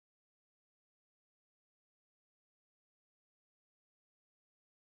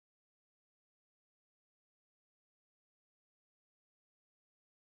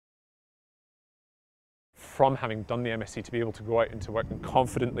from having done the MSc to be able to go out into work and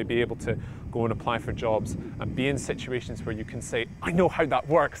confidently be able to go and apply for jobs and be in situations where you can say, I know how that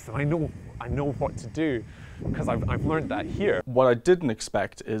works and I know what to do because I've learned that here. What I didn't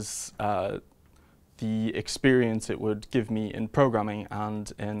expect is the experience it would give me in programming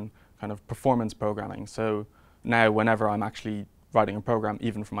and in kind of performance programming. So now whenever I'm actually writing a program,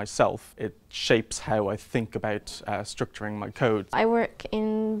 even for myself, it shapes how I think about structuring my code. I work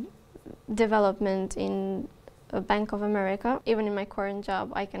in development in Bank of America. Even in my current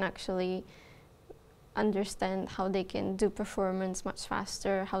job, I can actually understand how they can do performance much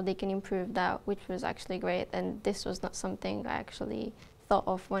faster, how they can improve that, which was actually great. And this was not something I actually thought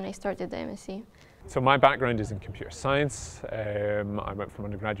of when I started the MSc. So my background is in computer science. I went from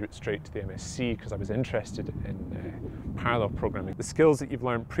undergraduate straight to the MSc because I was interested in parallel programming. The skills that you've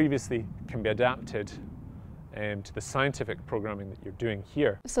learned previously can be adapted to the scientific programming that you're doing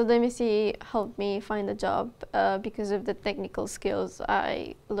here. So the MSc helped me find a job because of the technical skills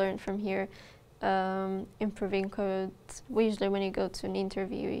I learned from here. Improving code. Usually when you go to an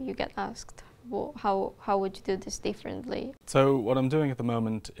interview, you get asked, well, how would you do this differently? So what I'm doing at the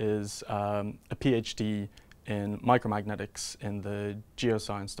moment is a PhD in micromagnetics in the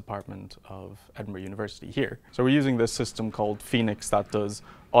geoscience department of Edinburgh University here. So we're using this system called Phoenix that does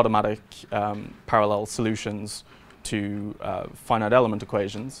automatic parallel solutions to finite element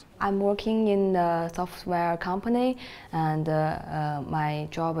equations. I'm working in a software company, and my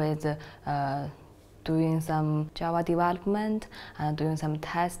job is doing some Java development and doing some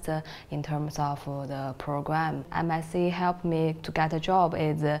tests in terms of the program. MSc helped me to get a job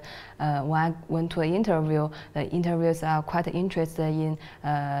is when I went to an interview, the interviews are quite interested in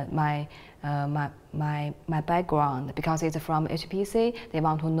my background because it's from HPC. They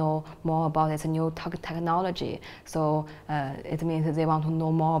want to know more about this new technology. So it means they want to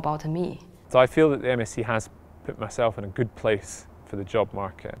know more about me. So I feel that the MSc has put myself in a good place for the job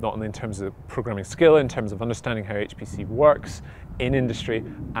market, not only in terms of programming skill, in terms of understanding how HPC works in industry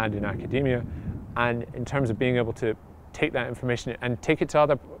and in academia, and in terms of being able to take that information and take it to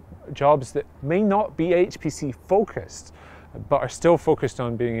other jobs that may not be HPC focused, but are still focused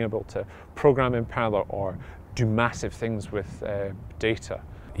on being able to program in parallel or do massive things with data.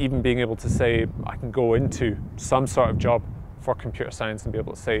 Even being able to say, I can go into some sort of job for computer science and be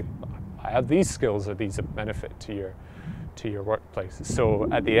able to say, I have these skills or these benefit to your workplace. So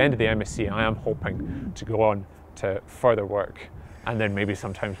at the end of the MSc, I am hoping to go on to further work and then maybe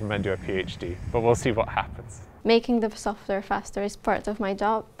sometimes we might do a PhD, but we'll see what happens. Making the software faster is part of my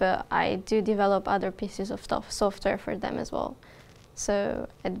job, but I do develop other pieces of software for them as well. So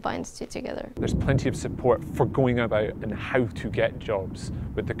it binds two together. There's plenty of support for going about and how to get jobs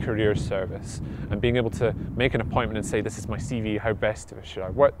with the career service and being able to make an appointment and say, this is my CV, how best should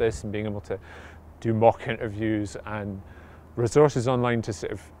I work this, and being able to do mock interviews and resources online to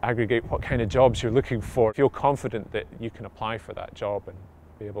sort of aggregate what kind of jobs you're looking for. Feel confident that you can apply for that job and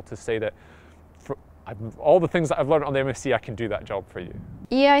be able to say that for all the things that I've learned on the MSc, I can do that job for you.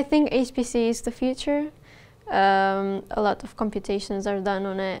 Yeah, I think HPC is the future. A lot of computations are done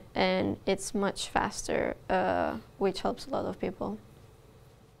on it and it's much faster, which helps a lot of people.